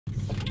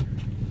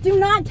Do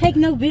not take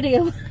no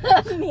video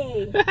of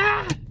me.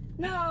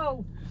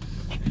 No.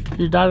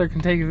 Your daughter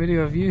can take a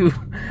video of you.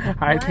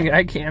 I think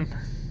I can.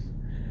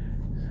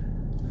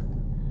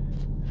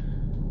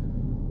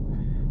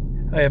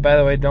 Oh yeah, by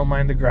the way, don't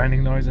mind the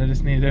grinding noise. I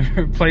just need to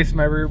replace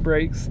my rear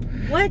brakes.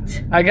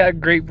 What? I got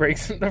great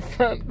brakes in the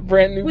front.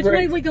 Brand new Which brakes.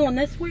 way are we going?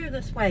 This way or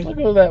this way? I'll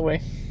go that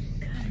way.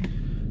 Okay.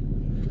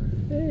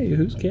 Hey,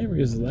 whose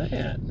Camry is that?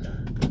 Okay.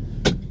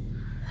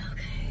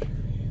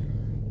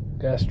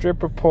 Got a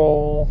stripper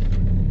pole.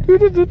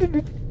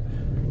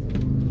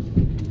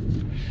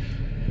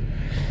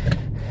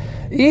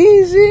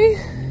 Easy.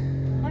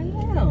 I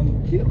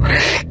am.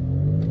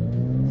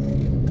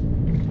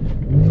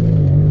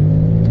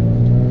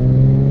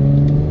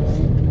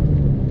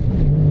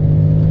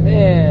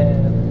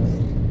 Man.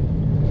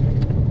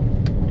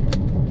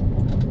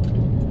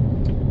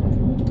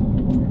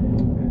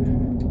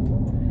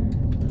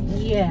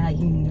 Yeah,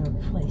 you need to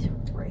replace your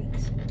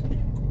brakes.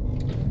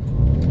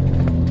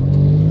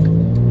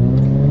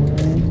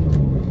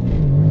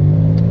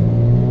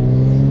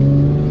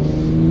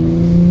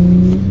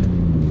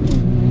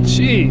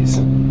 Jeez.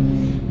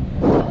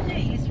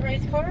 Hey, you used to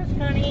race cars,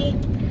 honey.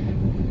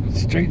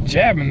 Straight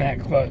jabbing that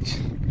clutch.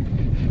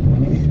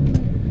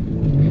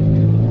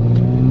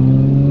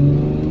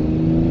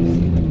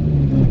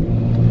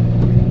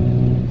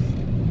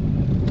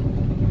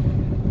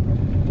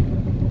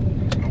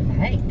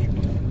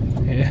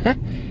 Yeah.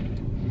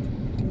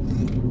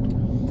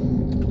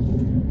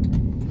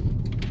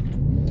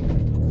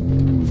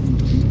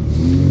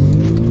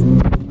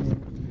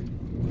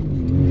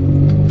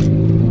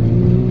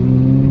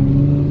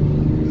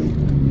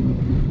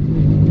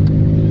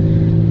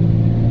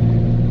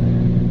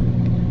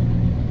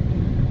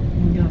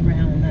 Go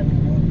around and then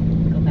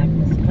we'll go back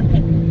this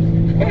way.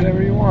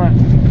 Whatever you want.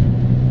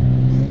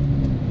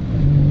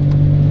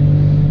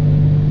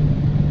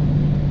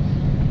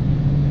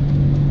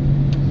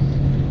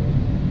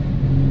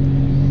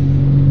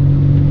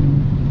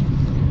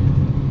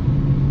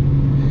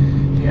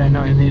 Yeah, I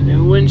know I need a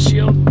new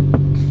windshield. Oh,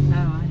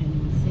 I didn't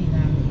even see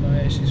that. Oh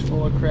yeah, she's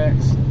full of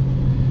cracks.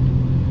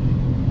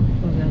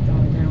 We'll go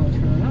down there and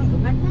turn around. Go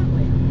back that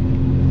way.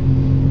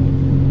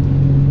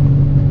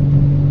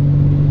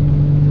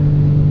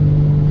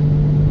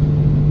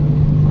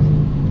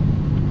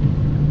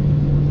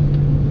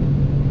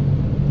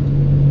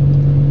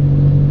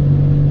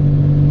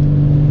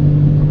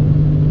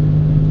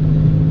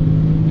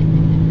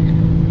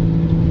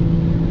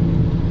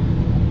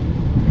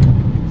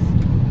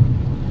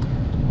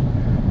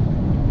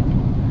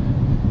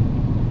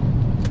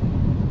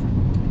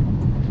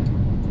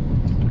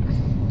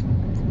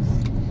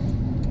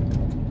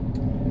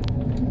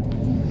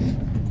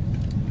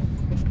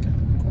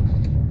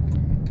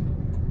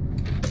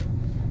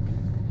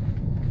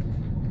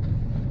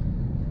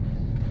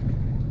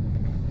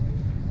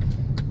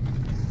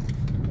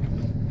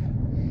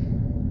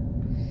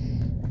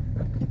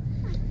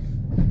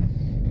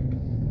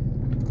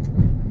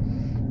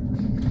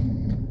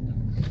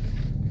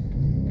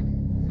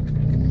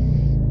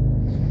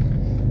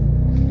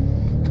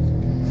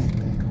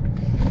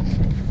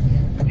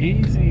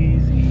 Easy,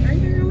 easy. I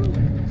know.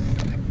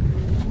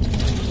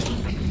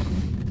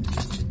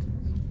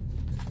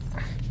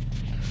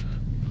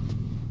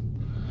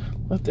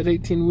 Let that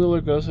 18-wheeler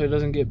go so he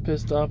doesn't get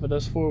pissed off at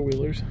us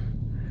 4-wheelers.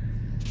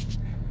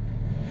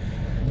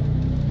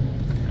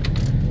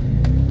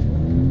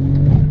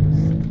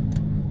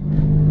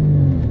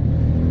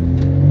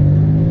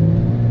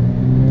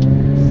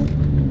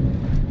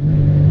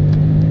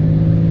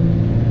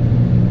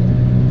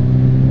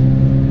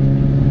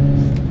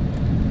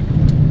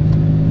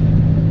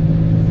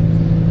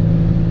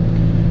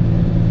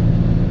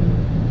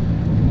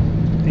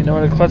 Do you know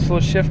what a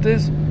clutchless shift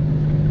is?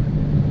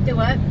 Do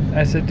what?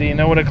 I said, do you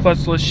know what a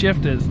clutchless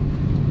shift is?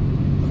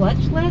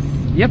 Clutchless?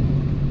 Yep.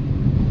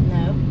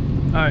 No.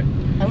 Alright.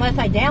 Unless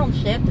I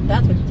downshift, if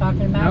that's what you're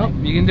talking about.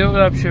 Nope, you can do it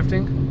with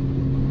upshifting.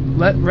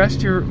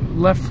 Rest your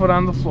left foot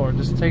on the floor.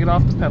 Just take it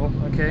off the pedal,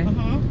 okay?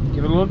 Mm-hmm.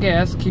 Give it a little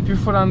gas. Keep your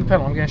foot on the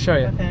pedal. I'm going to show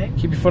you. Okay.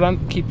 Keep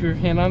your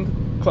hand on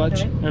the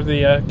clutch, Okay. or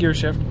the gear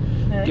shift.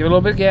 Okay. Give it a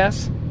little bit of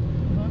gas.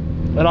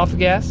 Mm-hmm. Let off the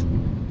gas.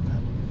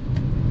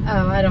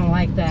 Oh, I don't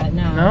like that,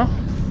 no. No? Uh-uh.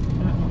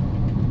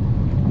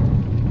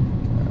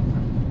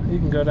 You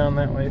can go down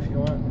that way if you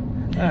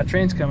want. Ah,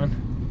 train's coming.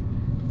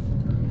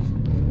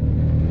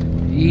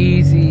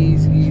 Easy,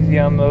 easy, easy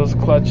on those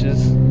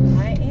clutches.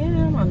 I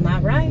am. I'm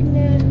not riding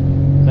it.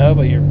 No,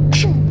 but you're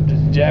just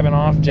jabbing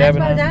off, That's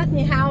jabbing why I was off. asking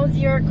you, how's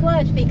your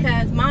clutch?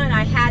 Because mine,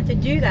 I had to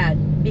do that.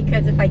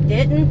 Because if I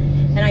didn't,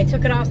 and I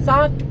took it off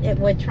soft, it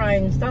would try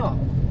and stall.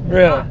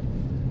 Really? Stop.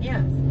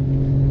 Yes.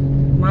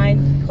 My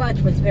clutch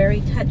was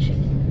very touchy.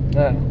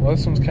 Ah, well,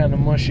 this one's kind of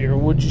mushier.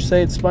 Would you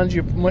say it's spongy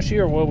or mushy,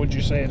 or what would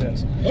you say it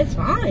is? It's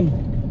fine.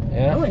 I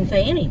Yeah? wouldn't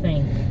say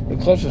anything. The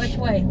clutch Which is...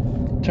 way?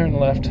 Turn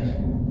left.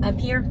 Up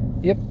here?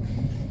 Yep.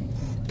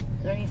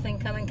 Is there anything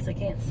coming? Because I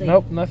can't see.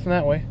 Nope, nothing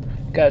that way.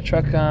 Got a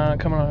truck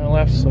coming on the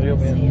left, so you'll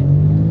be See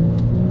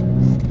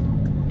in. it.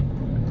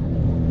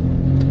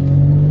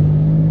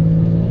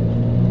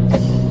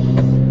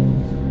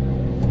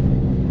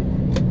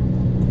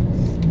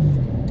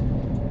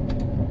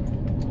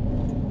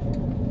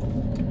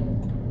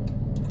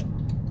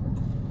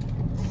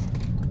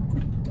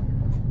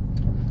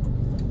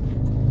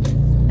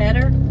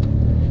 Better?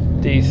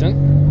 Decent.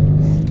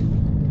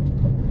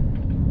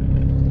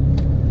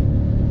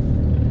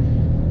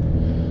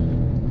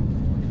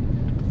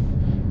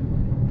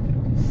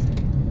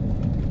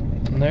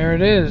 And there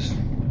it is.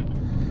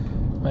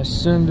 My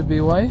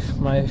soon-to-be wife,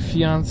 my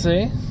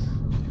fiance,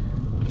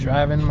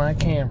 driving my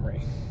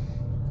Camry.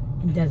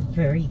 Does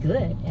very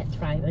good at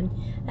driving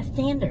a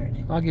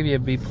standard. I'll give you a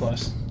B+.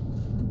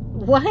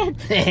 What?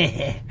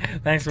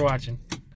 Thanks for watching.